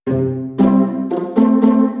I'm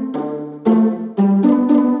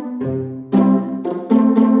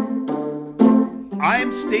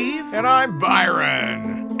Steve. And I'm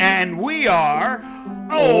Byron. And we are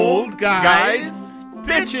Old Guys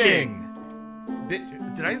Bitching.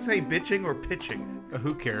 Did I say bitching or pitching?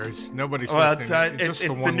 Who cares? Nobody's Well, listening. it's just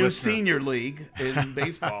the one new listener. senior league in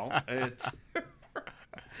baseball.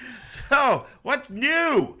 So, what's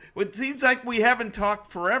new? It seems like we haven't talked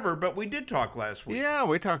forever, but we did talk last week. Yeah,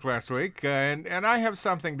 we talked last week, and I have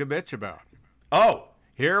something to bitch about. Oh,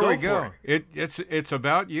 Here we go. for it. It's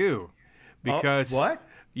about you. Because what?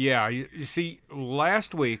 Yeah, you see,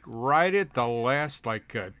 last week, right at the last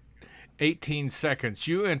 18 seconds,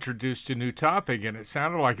 you introduced a new topic, and it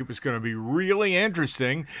sounded like it was going to be really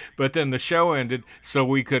interesting, but then the show ended, so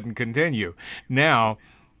we couldn't continue. Now,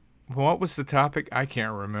 what was the topic? I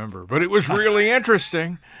can't remember, but it was really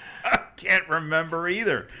interesting. I can't remember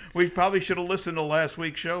either. We probably should have listened to last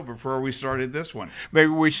week's show before we started this one.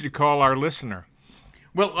 Maybe we should call our listener.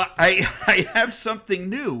 Well, I have something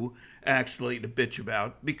new actually to bitch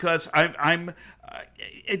about because I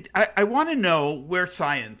want to know where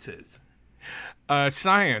science is.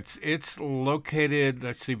 Science. It's located,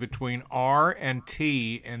 let's see, between R and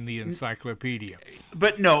T in the encyclopedia.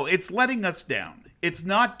 But no, it's letting us down. It's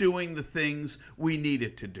not doing the things we need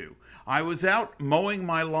it to do. I was out mowing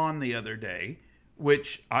my lawn the other day,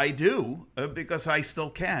 which I do because I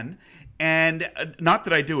still can. And not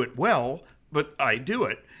that I do it well, but I do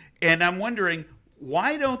it. And I'm wondering,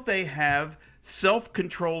 why don't they have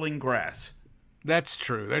self-controlling grass? That's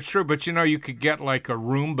true. But you could get like a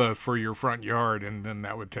Roomba for your front yard, and then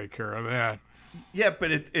that would take care of that. Yeah,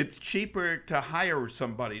 but it's cheaper to hire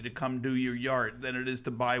somebody to come do your yard than it is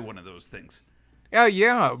to buy one of those things.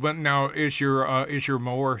 Yeah. But now, is your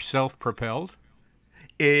mower self-propelled?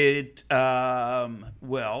 It in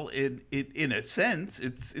a sense,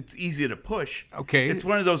 it's easy to push. Okay. It's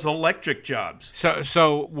one of those electric jobs.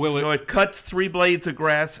 So it cuts 3 blades of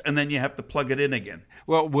grass, and then you have to plug it in again.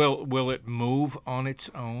 Well, will it move on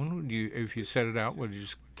its own? If you set it out, will it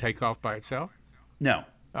just take off by itself? No.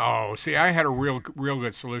 Oh, see, I had a real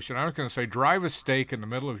good solution. I was going to say, drive a stake in the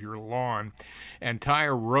middle of your lawn and tie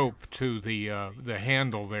a rope to the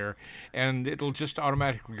handle there, and it'll just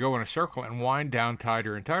automatically go in a circle and wind down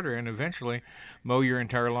tighter and tighter, and eventually mow your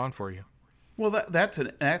entire lawn for you. Well, that's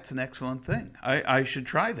an excellent thing. I should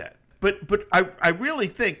try that. But I really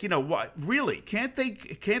think, what? Really, can't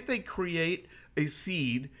they create a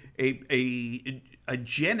seed, a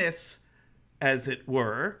genus, as it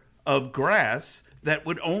were, of grass that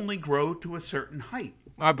would only grow to a certain height?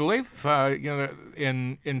 I believe,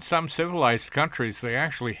 in some civilized countries, they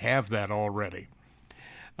actually have that already.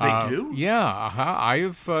 They do? Yeah. I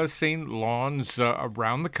have seen lawns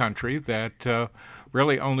around the country that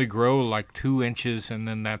really only grow like 2 inches, and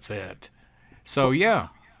then that's it. So, yeah.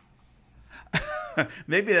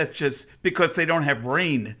 Maybe that's just because they don't have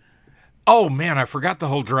rain. Oh, man, I forgot the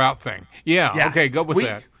whole drought thing. Yeah. Okay, go with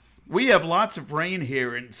that. We have lots of rain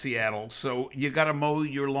here in Seattle, so you got to mow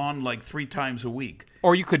your lawn like 3 times a week.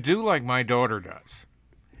 Or you could do like my daughter does.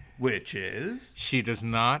 Which is? She does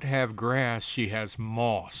not have grass. She has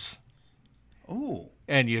moss. Oh.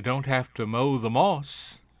 And you don't have to mow the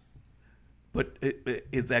moss. But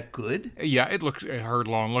is that good? Yeah, her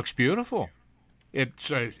lawn looks beautiful. It's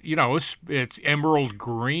it's emerald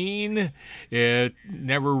green. It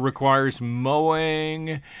never requires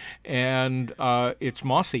mowing, and it's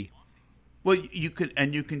mossy. Well, you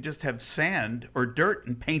can just have sand or dirt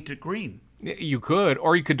and paint it green. You could,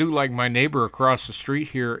 or you could do like my neighbor across the street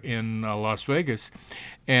here in Las Vegas,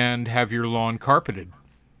 and have your lawn carpeted.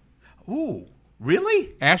 Ooh,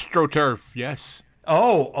 really? AstroTurf, yes.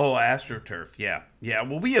 Oh, AstroTurf, yeah.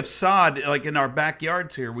 Well, we have sod, like in our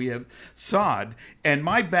backyards here, we have sod, and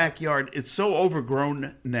my backyard is so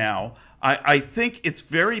overgrown now, I think it's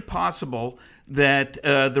very possible that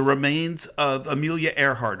the remains of Amelia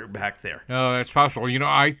Earhart are back there. Oh, that's possible.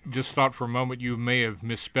 I just thought for a moment you may have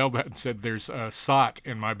misspelled that and said there's a sot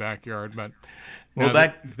in my backyard, but well,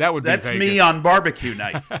 that would be that's Vegas. me on barbecue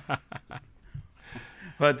night.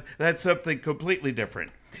 But that's something completely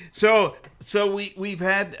different. So we've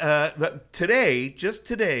had today.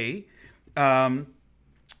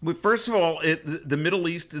 First of all, the Middle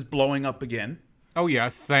East is blowing up again. Oh yeah,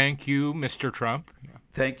 thank you, Mr. Trump.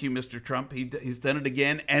 Thank you, Mr. Trump. He's done it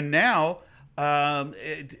again, and now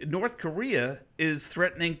North Korea is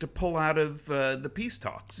threatening to pull out of the peace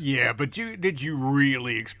talks. Yeah, but did you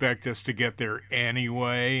really expect us to get there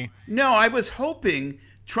anyway? No, I was hoping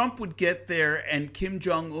Trump would get there and Kim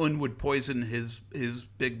Jong-un would poison his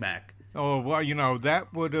Big Mac. Oh, well,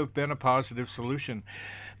 that would have been a positive solution.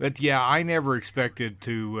 But yeah, I never expected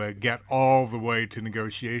to get all the way to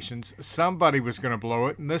negotiations. Somebody was going to blow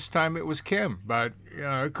it, and this time it was Kim. But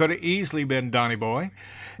it could have easily been Donny Boy.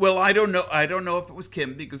 Well, I don't know. I don't know if it was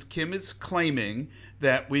Kim, because Kim is claiming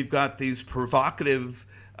that we've got these provocative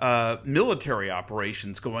military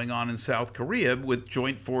operations going on in South Korea with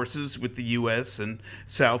joint forces with the U.S. and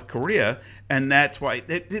South Korea, and that's why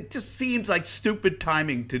it just seems like stupid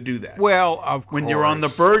timing to do that. Well, of course. When you're on the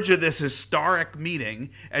verge of this historic meeting,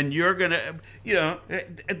 and you're gonna,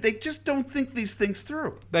 they just don't think these things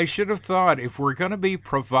through. They should have thought, if we're going to be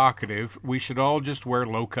provocative, we should all just wear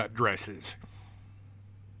low-cut dresses.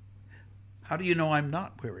 How do you know I'm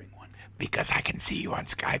not wearing one? Because I can see you on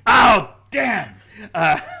Skype. Oh, damn!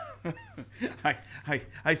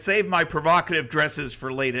 I save my provocative dresses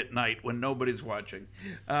for late at night when nobody's watching.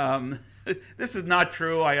 This is not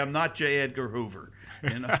true. I am not J. Edgar Hoover.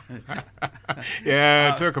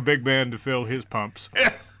 Yeah, it took a big man to fill his pumps.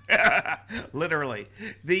 Literally.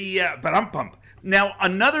 But I'm pumped. Now,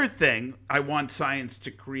 another thing I want science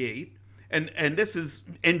to create, and this is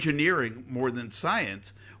engineering more than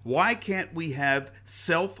science. Why can't we have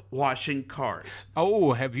self-washing cars?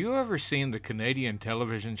 Oh, have you ever seen the Canadian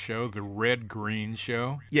television show, The Red Green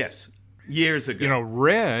Show? Yes, years ago.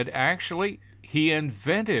 Red, actually, he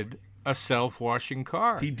invented a self-washing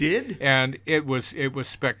car. He did? And it was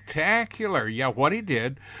spectacular. Yeah, what he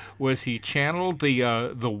did was he channeled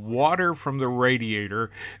the water from the radiator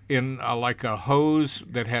in like a hose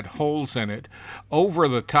that had holes in it over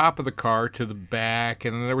the top of the car to the back,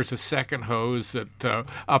 and then there was a second hose that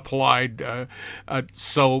applied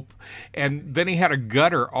soap, and then he had a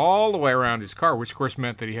gutter all the way around his car, which of course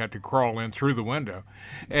meant that he had to crawl in through the window,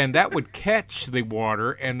 and that would catch the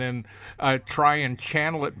water and then try and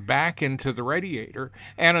channel it back into the radiator,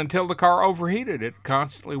 and until the car overheated, it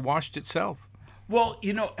constantly washed itself. Well,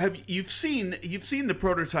 you've seen the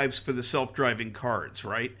prototypes for the self-driving cars,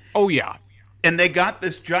 right? Oh yeah. And they got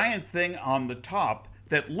this giant thing on the top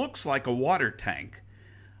that looks like a water tank.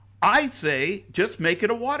 I say just make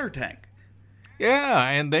it a water tank. Yeah,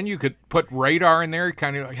 and then you could put radar in there,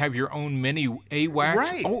 kind of have your own mini AWACS.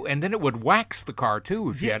 Right. Oh, and then it would wax the car too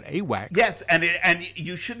if you had AWACS. Yes, and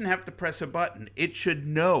you shouldn't have to press a button. It should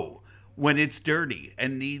know when it's dirty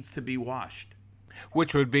and needs to be washed.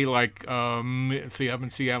 Which would be like, see, up in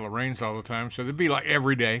Seattle it rains all the time, so it'd be like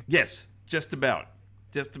every day. Yes, just about.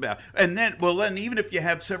 And then even if you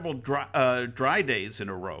have several dry days in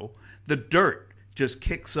a row, the dirt just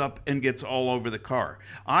kicks up and gets all over the car.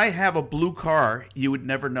 I have a blue car. You would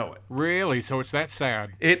never know it. Really? So it's that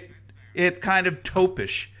sad? It's kind of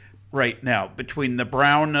taupish right now between the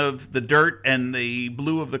brown of the dirt and the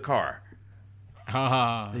blue of the car.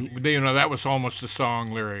 That was almost a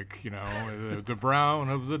song lyric, the brown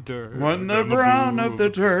of the dirt. When the brown of the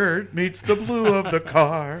dirt meets the blue of the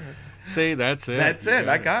car. See, that's it. That's it.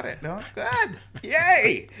 I got it. No, good.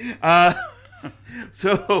 Yay.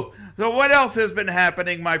 So what else has been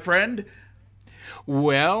happening, my friend?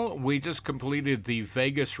 Well, we just completed the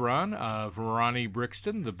Vegas run of Ronnie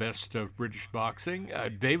Brixton, the best of British boxing.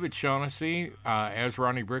 David Shaughnessy, as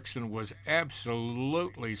Ronnie Brixton, was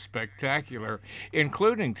absolutely spectacular,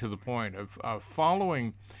 including to the point of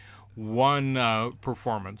following one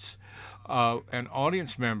performance. An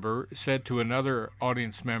audience member said to another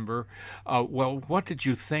audience member, well, what did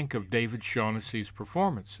you think of David Shaughnessy's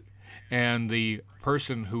performance? And the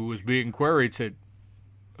person who was being queried said,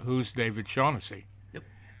 who's David Shaughnessy? Yep.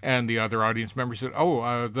 And the other audience member said,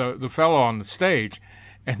 the fellow on the stage.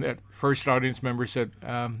 And that first audience member said,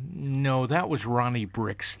 no, that was Ronnie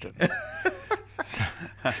Brixton.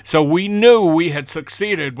 So we knew we had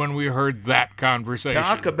succeeded when we heard that conversation.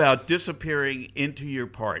 Talk about disappearing into your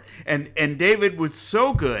part. And David was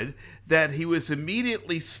so good that he was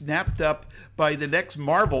immediately snapped up by the next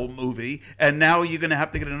Marvel movie, and now you're going to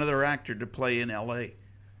have to get another actor to play in L.A.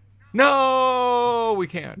 No, we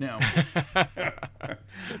can't. No.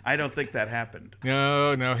 I don't think that happened.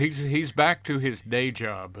 No, he's back to his day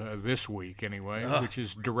job this week anyway, which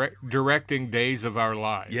is directing Days of Our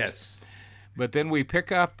Lives. Yes. But then we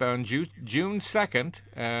pick up on June 2nd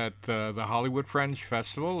at the Hollywood Fringe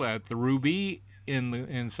Festival at the Ruby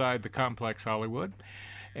inside the Complex Hollywood,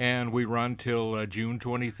 and we run till June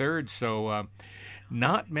 23rd. So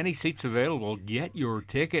not many seats available. Get your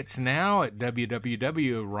tickets now at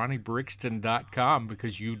www.ronniebrixton.com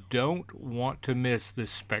because you don't want to miss this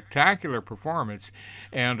spectacular performance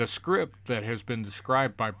and a script that has been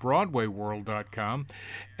described by BroadwayWorld.com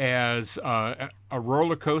as a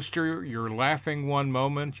roller coaster. You're laughing one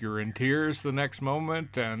moment, you're in tears the next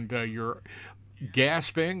moment, and you're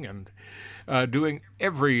gasping, and doing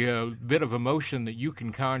every bit of emotion that you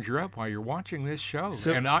can conjure up while you're watching this show.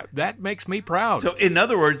 And that makes me proud. So, in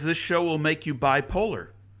other words, this show will make you bipolar.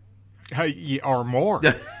 Or more.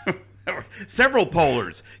 Several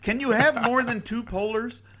polars. Can you have more than 2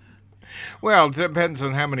 polars? Well, it depends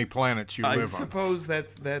on how many planets you live on. I suppose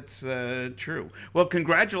that's true. Well,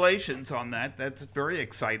 congratulations on that. That's very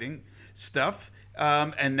exciting stuff.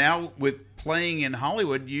 And now with playing in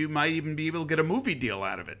Hollywood, you might even be able to get a movie deal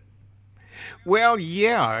out of it. Well,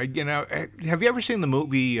 yeah. Have you ever seen the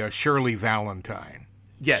movie Shirley Valentine?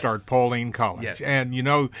 Yes. Starred Pauline Collins. Yes. And you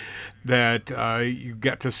know that you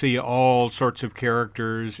get to see all sorts of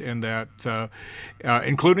characters in that,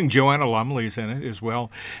 including Joanna Lumley's in it as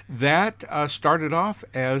well. That started off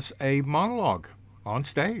as a monologue on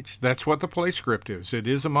stage. That's what the play script is. It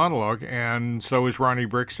is a monologue, and so is Ronnie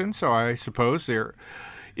Brixton. So I suppose there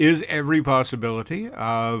is every possibility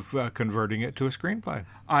of converting it to a screenplay.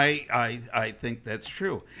 I think that's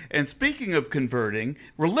true. And speaking of converting,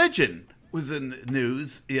 religion was in the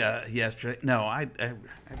news yesterday. No, that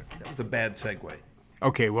was a bad segue.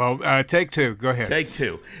 Okay, well, take 2. Go ahead. Take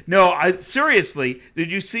 2. No, seriously, did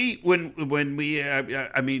you see when we,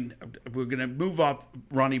 I mean, we're going to move off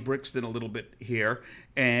Ronnie Brixton a little bit here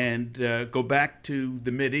and go back to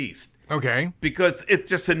the Mideast. Okay. Because it's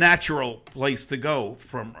just a natural place to go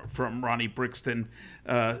from Ronnie Brixton,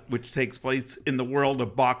 which takes place in the world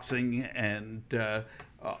of boxing and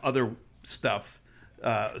other stuff.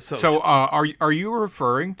 Are you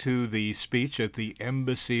referring to the speech at the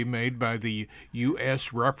embassy made by the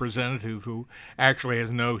U.S. representative who actually has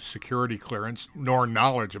no security clearance nor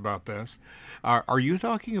knowledge about this? Are you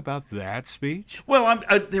talking about that speech? Well,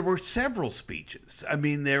 there were several speeches. I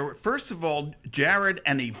mean, first of all, Jared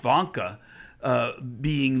and Ivanka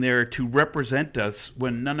being there to represent us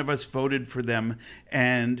when none of us voted for them,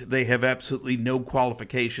 and they have absolutely no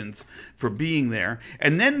qualifications for being there.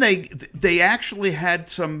 And then they actually had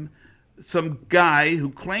some guy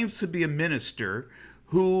who claims to be a minister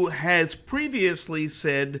who has previously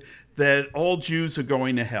said that all Jews are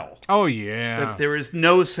going to hell. Oh, yeah. That there is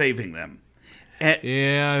no saving them.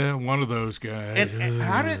 Yeah, one of those guys. And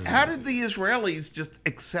how did the Israelis just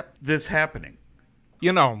accept this happening?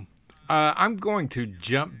 You know, I'm going to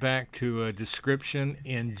jump back to a description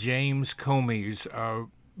in James Comey's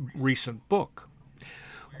recent book,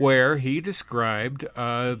 where he described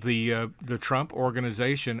the Trump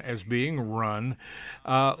organization as being run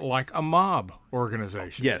like a mob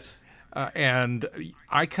organization. Yes. And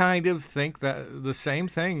I kind of think that the same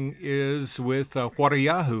thing is with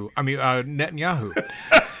Netanyahu.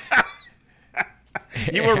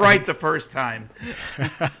 You were right the first time.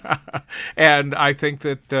 And I think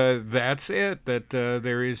that that's it, that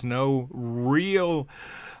there is no real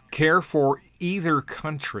care for either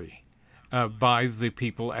country by the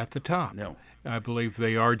people at the top. No. I believe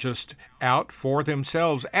they are just out for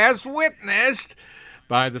themselves, as witnessed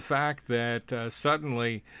by the fact that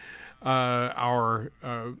suddenly our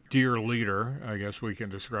dear leader, I guess we can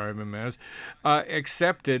describe him as,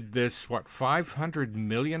 accepted this, $500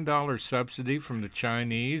 million subsidy from the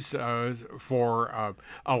Chinese for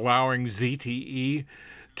allowing ZTE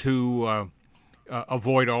to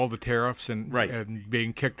avoid all the tariffs and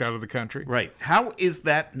being kicked out of the country. Right. How is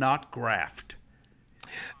that not graft?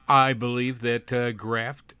 I believe that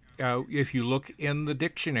graft, if you look in the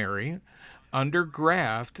dictionary, under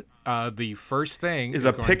graft, the first thing is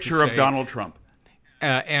a picture of Donald Trump.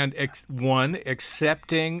 And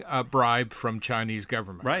accepting a bribe from Chinese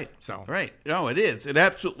government. Right. So. Right. No, it is. It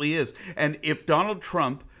absolutely is. And if Donald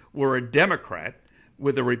Trump were a Democrat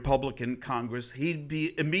with a Republican Congress, he'd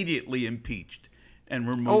be immediately impeached and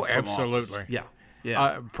removed from absolutely. office. Yeah.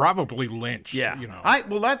 Yeah. Probably lynched. Yeah. You know.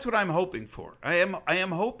 Well, that's what I'm hoping for. I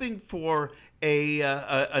am hoping for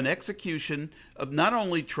an execution of not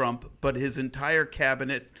only Trump but his entire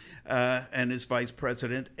cabinet and his vice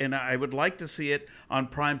president, and I would like to see it on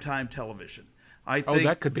primetime television. I think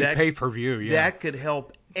that could be pay-per-view. Yeah. That could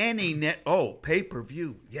help any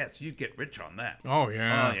pay-per-view. Yes, you get rich on that. Oh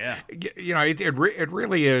yeah. Oh yeah. You know, it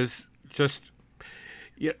really is just.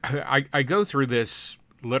 Yeah, I go through this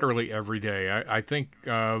literally every day. I think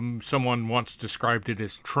someone once described it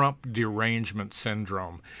as Trump derangement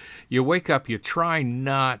syndrome. You wake up, you try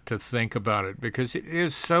not to think about it because it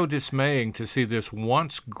is so dismaying to see this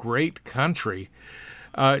once great country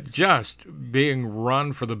just being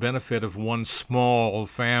run for the benefit of one small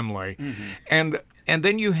family. Mm-hmm. And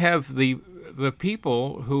then you have the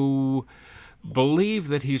people who believe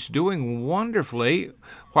that he's doing wonderfully,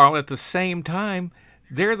 while at the same time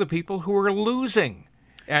they're the people who are losing.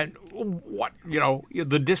 And what,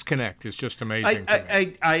 the disconnect is just amazing to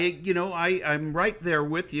me. I'm right there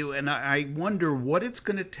with you, and I wonder what it's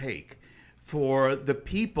going to take for the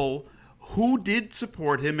people who did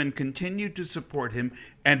support him and continue to support him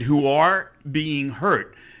and who are being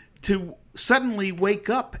hurt to suddenly wake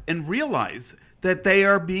up and realize that they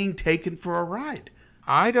are being taken for a ride.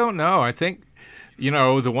 I don't know. I think,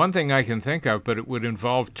 the one thing I can think of, but it would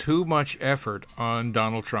involve too much effort on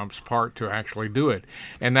Donald Trump's part to actually do it.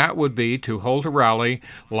 And that would be to hold a rally,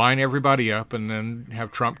 line everybody up, and then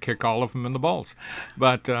have Trump kick all of them in the balls.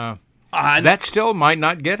 But that still might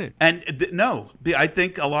not get it. And no, I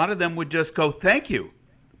think a lot of them would just go, thank you.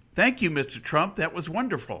 Thank you, Mr. Trump. That was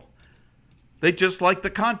wonderful. They just like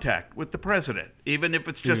the contact with the president, even if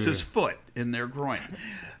it's just his foot in their groin.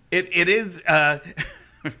 It is...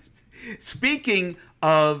 Speaking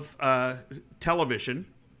of television,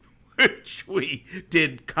 which we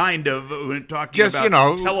did kind of when talking about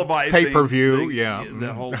televising pay-per-view,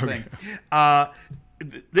 the whole thing.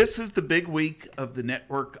 This is the big week of the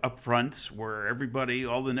network upfronts, where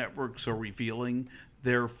all the networks are revealing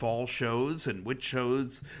their fall shows and which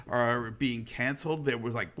shows are being canceled. There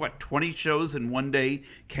was 20 shows in one day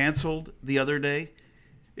canceled the other day.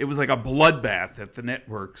 It was like a bloodbath at the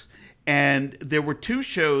networks. And there were two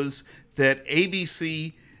shows that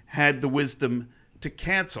ABC had the wisdom to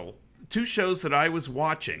cancel. Two shows that I was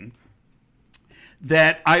watching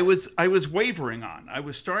that I was wavering on. I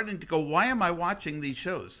was starting to go, why am I watching these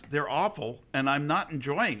shows? They're awful, and I'm not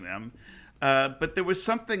enjoying them. But there was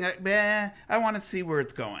something, I want to see where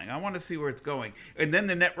it's going. And then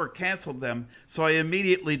the network canceled them, so I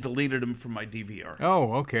immediately deleted them from my DVR.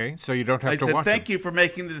 Oh, okay. So you don't have to watch them. I said, thank you for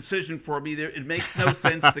making the decision for me. It makes no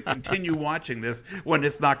sense to continue watching this when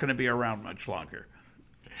it's not going to be around much longer.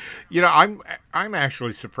 I'm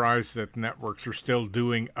actually surprised that networks are still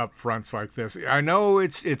doing upfronts like this. I know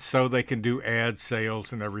it's so they can do ad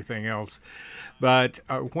sales and everything else, but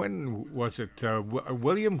when was it?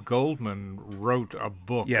 William Goldman wrote a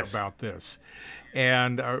book about this,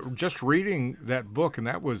 and just reading that book, and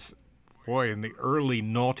that was, in the early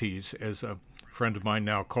noughties, as a friend of mine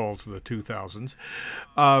now calls the 2000s.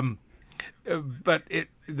 But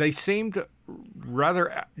they seemed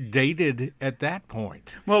rather dated at that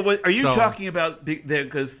point. Well, are you talking about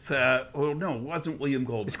because? No, it wasn't William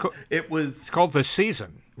Goldman. It's called The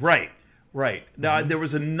Season. Right. Now there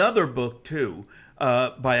was another book too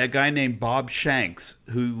by a guy named Bob Shanks,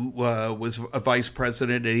 who was a vice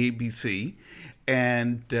president at ABC,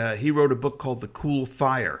 and he wrote a book called The Cool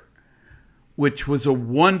Fire, which was a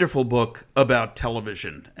wonderful book about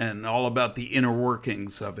television and all about the inner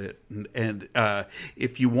workings of it. And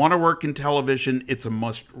if you want to work in television, it's a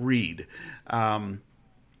must read. I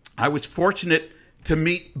was fortunate to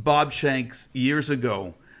meet Bob Shanks years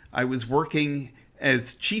ago. I was working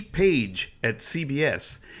as chief page at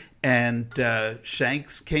CBS, and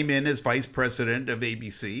Shanks came in as vice president of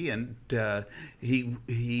ABC, and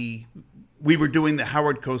we were doing the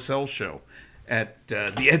Howard Cosell show at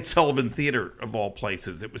the Ed Sullivan Theater, of all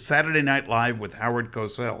places. It was Saturday Night Live with Howard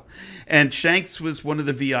Cosell. And Shanks was one of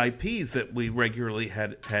the VIPs that we regularly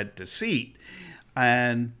had to seat.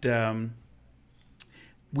 And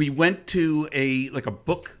we went to a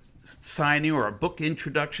book signing or a book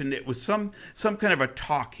introduction. It was some kind of a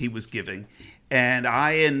talk he was giving. And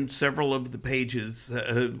I and several of the pages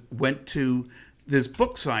went to this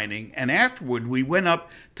book signing. And afterward, we went up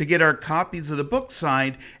to get our copies of the book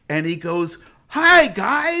signed. And he goes, "Hi,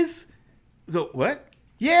 guys." We go, "What?"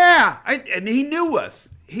 "Yeah." And he knew us.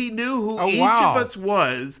 He knew who each of us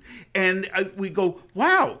was. And we go,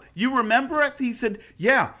 "Wow, you remember us?" He said,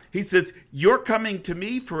 "Yeah." He says, "You're coming to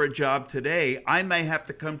me for a job today. I may have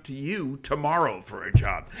to come to you tomorrow for a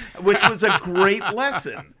job," which was a great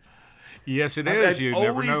lesson. Yes, it is. You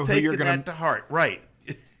never know who you're going to heart. Right.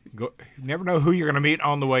 You never know who you're going to meet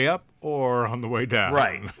on the way up or on the way down.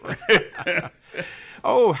 Right.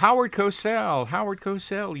 Oh, Howard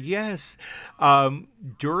Cosell, yes.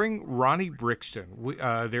 During Ronnie Brixton,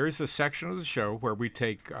 there is a section of the show where we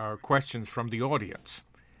take questions from the audience.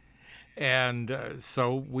 And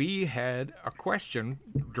so we had a question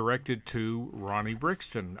directed to Ronnie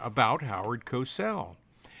Brixton about Howard Cosell.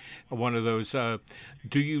 One of those,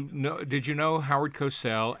 did you know Howard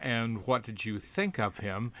Cosell, and what did you think of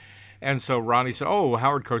him? And so Ronnie said, "Oh,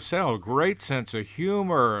 Howard Cosell, great sense of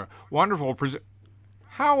humor, wonderful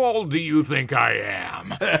How old do you think I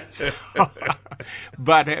am?"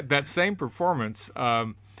 But at that same performance,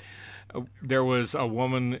 there was a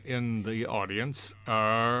woman in the audience.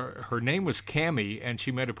 Her name was Cammie, and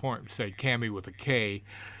she made a point to say Cammie with a K.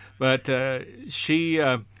 But she...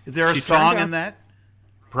 Is there a song in that?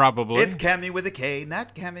 Probably. It's Cammy with a K,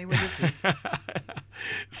 not Cammy with a C.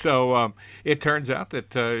 So it turns out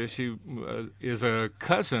that she is a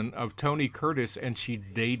cousin of Tony Curtis, and she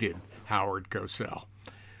dated Howard Cosell,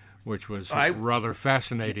 which was rather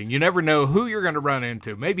fascinating. You never know who you're going to run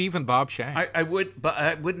into. Maybe even Bob Shank. I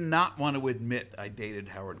would not want to admit I dated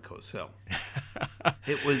Howard Cosell.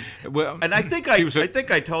 It was and I think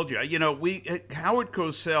I told you. Howard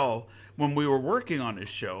Cosell, when we were working on his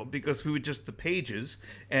show, because we were just the pages,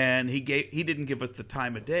 and he didn't give us the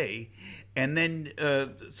time of day. And then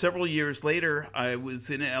several years later, I was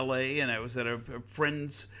in L.A. and I was at a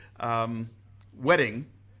friend's wedding,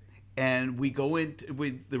 and we go in.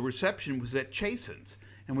 The reception was at Chasen's,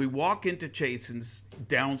 and we walk into Chasen's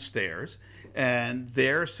downstairs, and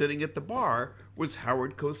there, sitting at the bar, was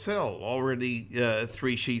Howard Cosell, already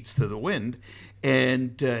 3 sheets to the wind.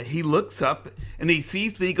 And he looks up and he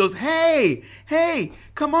sees me. He goes, "Hey,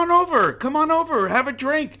 come on over, have a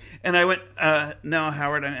drink." And I went, "No,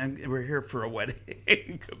 Howard, we're here for a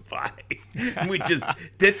wedding. Goodbye." And we just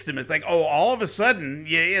ditched him. It's like, all of a sudden,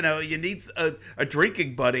 you need a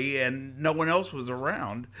drinking buddy, and no one else was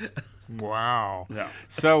around. Wow. Yeah.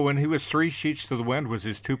 So when he was 3 sheets to the wind, was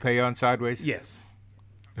his toupee on sideways? Yes.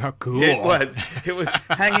 Oh, cool. It was. It was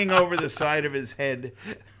hanging over the side of his head.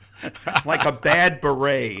 Like a bad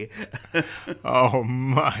beret. Oh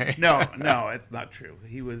my! No, it's not true.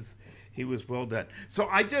 He was well done. So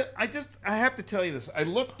I have to tell you this. I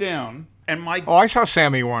looked down and I saw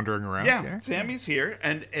Sammy wandering around. Yeah, Sammy's here,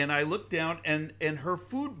 and I looked down and her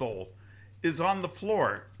food bowl is on the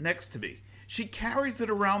floor next to me. She carries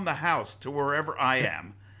it around the house to wherever I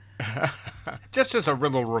am. Just as a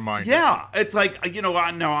little reminder. Yeah, it's like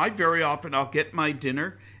I very often I'll get my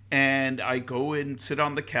dinner. And I go and sit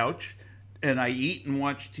on the couch, and I eat and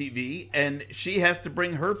watch TV, and she has to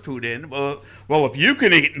bring her food in. Well, if you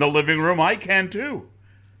can eat in the living room, I can too.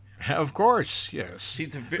 Of course, yes.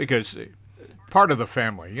 She's because part of the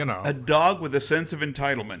family, A dog with a sense of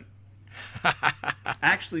entitlement.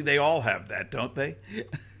 Actually, they all have that, don't they?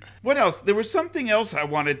 What else? There was something else I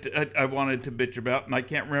wanted to bitch about, and I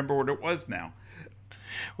can't remember what it was now.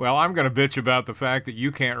 Well, I'm going to bitch about the fact that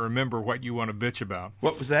you can't remember what you want to bitch about.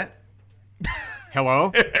 What was that?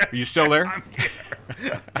 Hello? Are you still there? I'm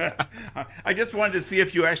here. I just wanted to see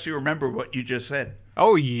if you actually remember what you just said.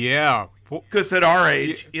 Oh, yeah. Because at our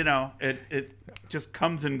age, it just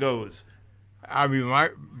comes and goes. I mean,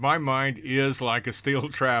 my mind is like a steel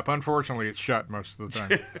trap. Unfortunately, it's shut most of the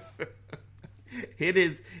time. It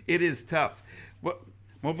is tough. Well,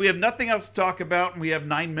 we have nothing else to talk about, and we have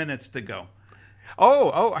 9 minutes to go.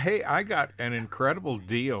 Oh, hey, I got an incredible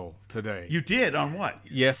deal today. You did? On what?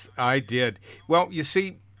 Yes, I did. Well, you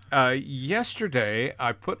see, yesterday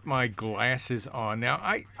I put my glasses on. Now,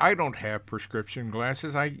 I don't have prescription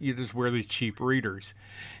glasses. You just wear these cheap readers.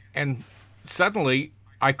 And suddenly,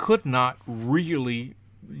 I could not really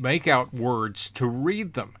make out words to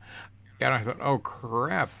read them. And I thought, oh,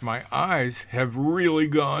 crap, my eyes have really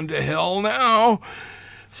gone to hell now.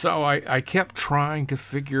 So I kept trying to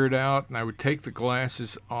figure it out, and I would take the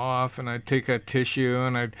glasses off, and I'd take a tissue,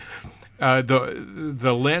 and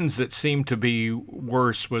the lens that seemed to be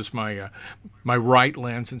worse was my right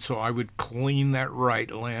lens, and so I would clean that right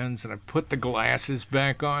lens, and I put the glasses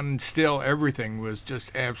back on, and still everything was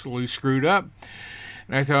just absolutely screwed up.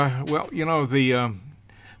 And I thought, well,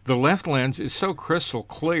 the left lens is so crystal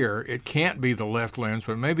clear, it can't be the left lens,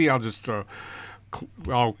 but maybe I'll just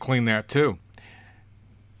I'll clean that too.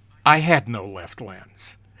 I had no left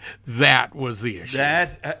lens. That was the issue.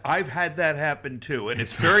 I've had that happen too, and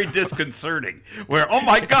it's very disconcerting. Where, oh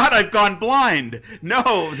my God, I've gone blind.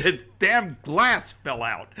 No, the damn glass fell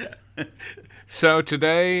out. So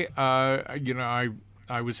today, I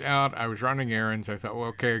was out. I was running errands. I thought, well,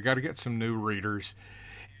 okay, I got to get some new readers.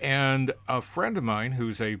 And a friend of mine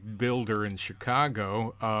who's a builder in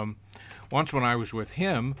Chicago, once when I was with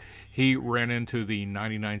him, he ran into the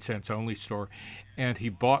 99 cents only store, and he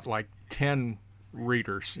bought like 10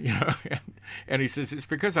 readers, and he says, it's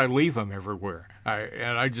because I leave them everywhere.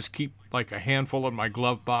 I just keep like a handful in my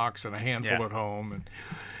glove box and a handful at home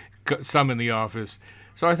and some in the office.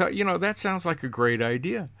 So I thought, that sounds like a great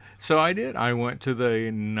idea. So I did. I went to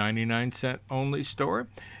the 99 cent only store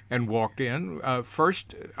and walked in.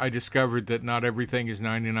 First, I discovered that not everything is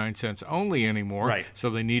 99 cents only anymore. Right. So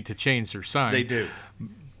they need to change their sign. They do.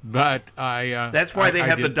 But that's why they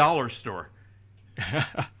have the dollar store.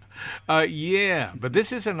 Yeah, but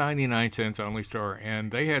this is a 99 cents only store,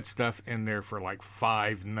 and they had stuff in there for like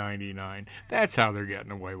 $5.99. That's how they're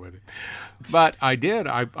getting away with it. But I did.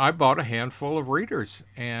 I bought a handful of readers,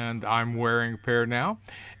 and I'm wearing a pair now.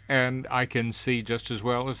 and I can see just as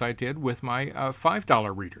well as I did with my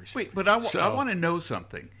 $5 readers. Wait, but I want to know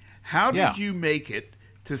something. How Yeah. did you make it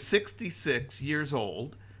to 66 years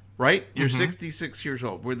old, right? You're 66 years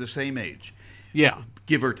old. We're the same age, Yeah.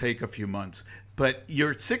 give or take a few months. But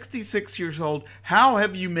you're 66 years old. How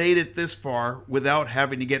have you made it this far without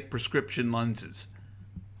having to get prescription lenses?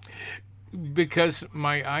 Because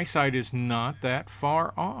my eyesight is not that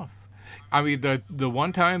far off. I mean, the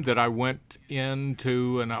one time that I went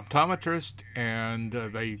into an optometrist and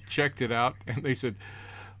they checked it out and they said,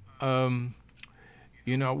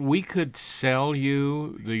 we could sell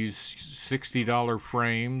you these $60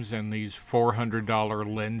 frames and these $400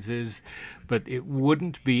 lenses, but it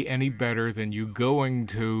wouldn't be any better than you going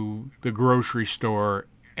to the grocery store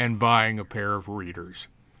and buying a pair of readers.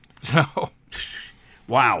 So,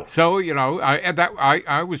 Wow.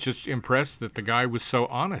 I was just impressed that the guy was so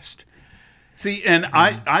honest. See, and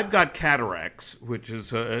I've got cataracts, which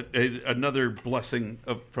is another blessing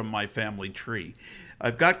from my family tree.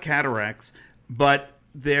 I've got cataracts, but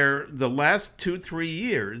they're the last 2-3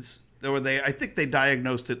 years, I think they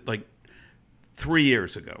diagnosed it like 3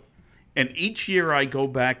 years ago. And each year I go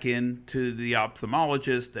back in to the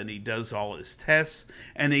ophthalmologist and he does all his tests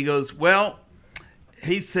and he goes, well,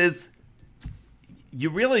 he says, you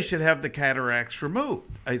really should have the cataracts removed.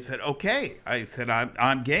 I said, okay. I said,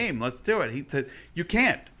 I'm game. Let's do it. He said, you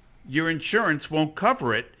can't. Your insurance won't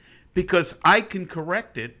cover it because I can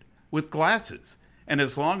correct it with glasses. And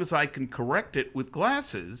as long as I can correct it with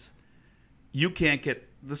glasses, you can't get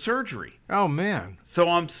the surgery. Oh, man. So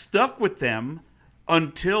I'm stuck with them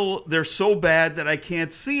until they're so bad that I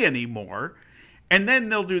can't see anymore. And then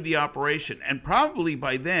they'll do the operation. And probably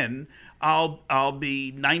by then, I'll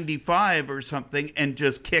be 95 or something and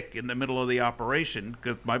just kick in the middle of the operation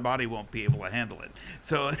because my body won't be able to handle it.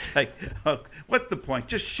 So it's like, what's the point?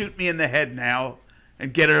 Just shoot me in the head now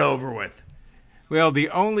and get it over with. Well, the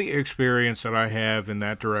only experience that I have in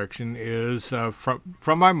that direction is from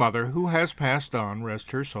my mother, who has passed on,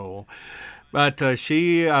 rest her soul. But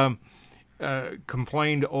she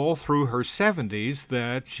complained all through her 70s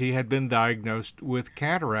that she had been diagnosed with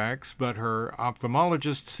cataracts, but her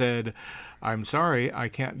ophthalmologist said, I'm sorry, I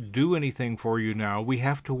can't do anything for you now. We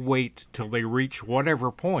have to wait till they reach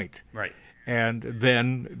whatever point. Right. And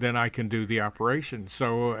then I can do the operation.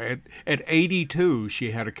 So at 82, she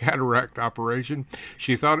had a cataract operation.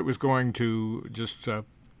 She thought it was going to just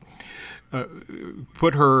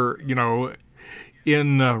put her,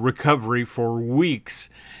 in recovery for weeks.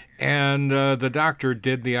 And the doctor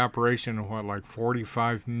did the operation in, like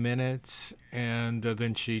 45 minutes? And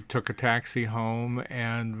then she took a taxi home.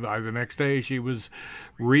 And by the next day, she was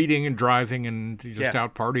reading and driving and just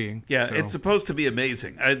out partying. Yeah, so. It's supposed to be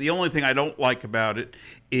amazing. The only thing I don't like about it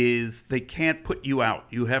is they can't put you out.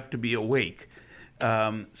 You have to be awake.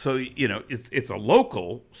 So, it's a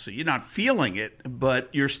local, so you're not feeling it, but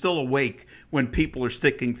you're still awake when people are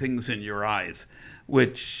sticking things in your eyes.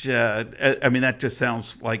 Which, that just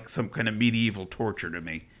sounds like some kind of medieval torture to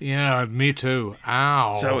me. Yeah, me too.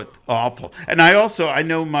 Ow. So it's awful. And I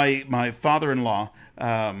know my father-in-law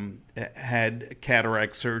had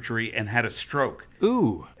cataract surgery and had a stroke.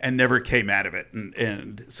 Ooh. And never came out of it.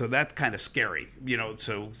 And so that's kind of scary,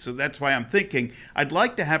 So that's why I'm thinking I'd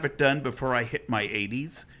like to have it done before I hit my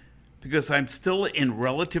 80s because I'm still in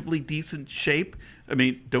relatively decent shape. I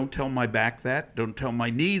mean, don't tell my back that, don't tell my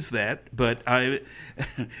knees that, but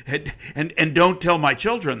and don't tell my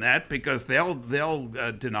children that because they'll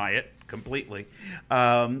deny it completely.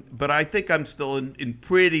 But I think I'm still in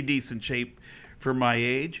pretty decent shape for my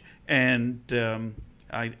age, and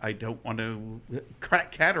I don't want to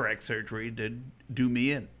cataract surgery to do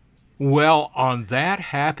me in. Well, on that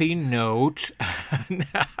happy note.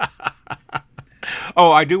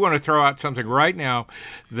 Oh, I do want to throw out something right now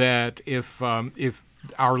that if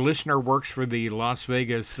our listener works for the Las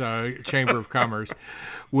Vegas Chamber of Commerce,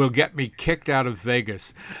 will get me kicked out of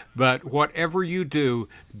Vegas. But whatever you do,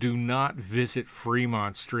 do not visit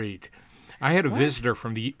Fremont Street. I had a visitor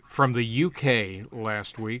from the UK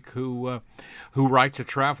last week who writes a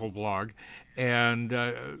travel blog, and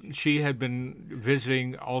she had been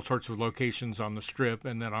visiting all sorts of locations on the Strip,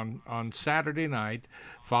 and then on Saturday night,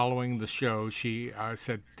 following the show, she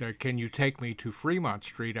said, can you take me to Fremont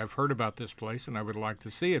Street? I've heard about this place, and I would like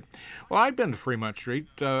to see it. Well, I'd been to Fremont Street,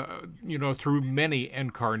 through many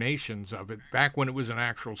incarnations of it, back when it was an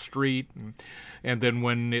actual street, and then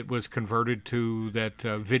when it was converted to that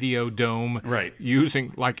video dome, right,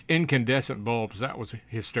 using like incandescent bulbs. That was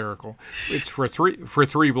hysterical. It's for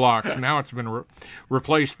three blocks. Now it's been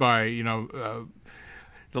replaced by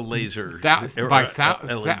the laser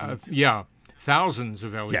thousands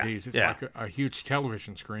of LEDs. It's yeah. like a huge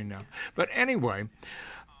television screen now. But anyway,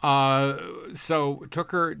 so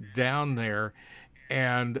took her down there,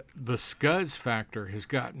 and the scuzz factor has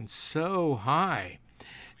gotten so high.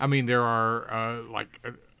 I mean, there are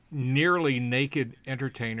nearly naked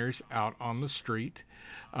entertainers out on the street,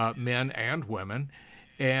 men and women,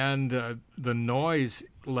 and the noise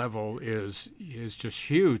level is just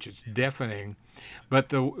huge. It's deafening. But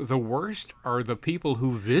the worst are the people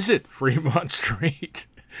who visit Fremont Street.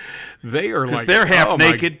 They are like, they're half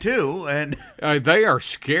naked too, and they are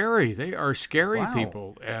scary. They are scary Wow.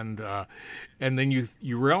 people, and then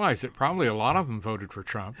you realize that probably a lot of them voted for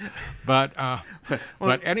Trump. But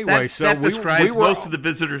but anyway, that describes most of the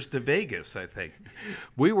visitors to Vegas, I think.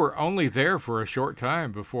 We were only there for a short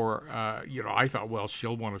time before, I thought, well,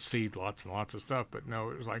 she'll want to see lots and lots of stuff. But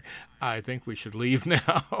no, it was like, I think we should leave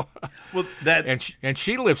now. Well, and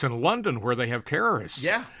she lives in London where they have terrorists.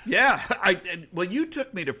 Yeah. Well, you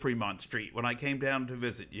took me to Fremont Street when I came down to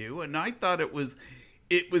visit you, and I thought it was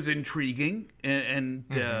intriguing, and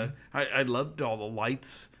I loved all the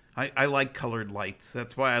lights. I like colored lights.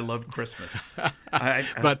 That's why I love Christmas.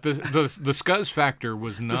 But the scuzz factor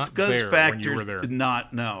was not there when you were there.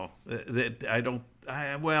 No.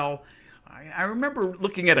 I remember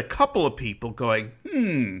looking at a couple of people going,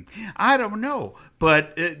 I don't know.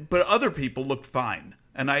 But other people looked fine.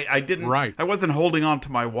 And I didn't, Right. I wasn't holding on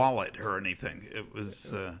to my wallet or anything. It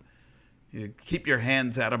was, you keep your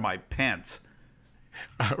hands out of my pants.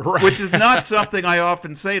 Right. Which is not something I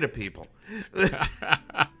often say to people.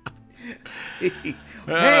 Hey,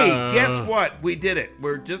 guess what? We did it.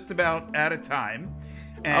 We're just about out of time.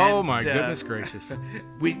 And, oh, my goodness gracious.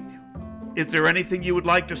 Is there anything you would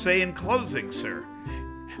like to say in closing, sir?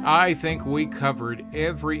 I think we covered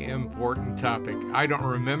every important topic. I don't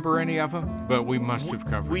remember any of them, but we must have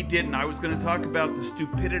covered. We didn't. I was going to talk about the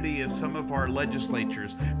stupidity of some of our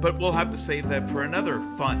legislatures, but we'll have to save that for another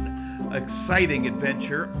fun, exciting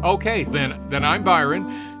adventure. Okay, then I'm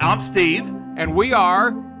Byron. I'm Steve. And we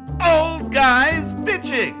are Old Guys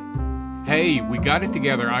Bitching. Hey, we got it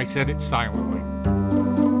together. I said it silently.